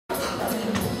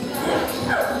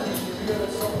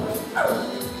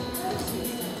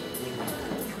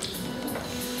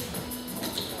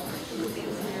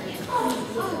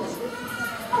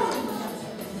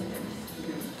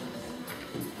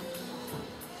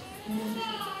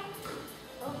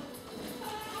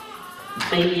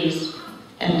Ladies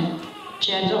and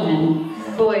gentlemen,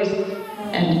 boys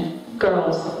and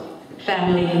girls,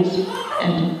 families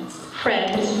and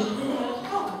friends,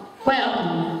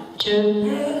 welcome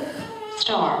to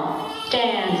Star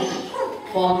Dance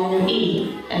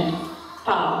 1E and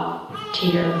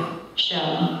 5-tier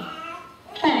show.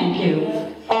 Thank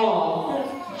you all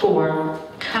for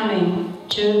coming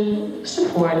to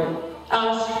support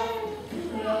us.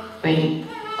 We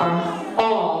are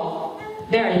all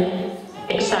very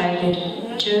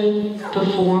excited to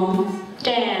perform,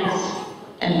 dance,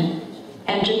 and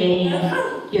entertain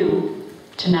you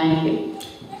tonight.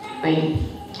 We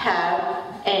have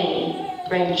a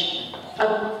range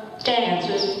of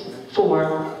dances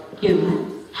for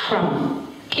you,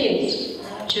 from kids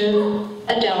to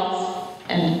adults,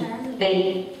 and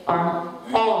they are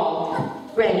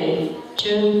all ready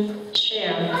to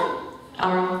share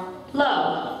our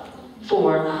love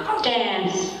for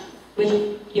dance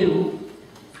with you.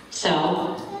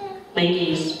 So,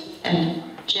 ladies and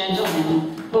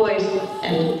gentlemen, boys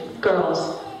and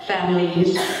girls,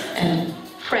 families and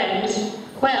friends,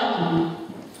 welcome.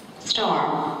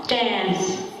 Star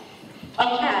Dance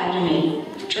Academy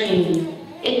Dream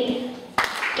It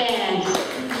Dance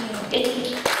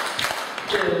It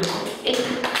Do It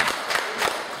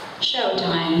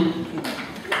Showtime.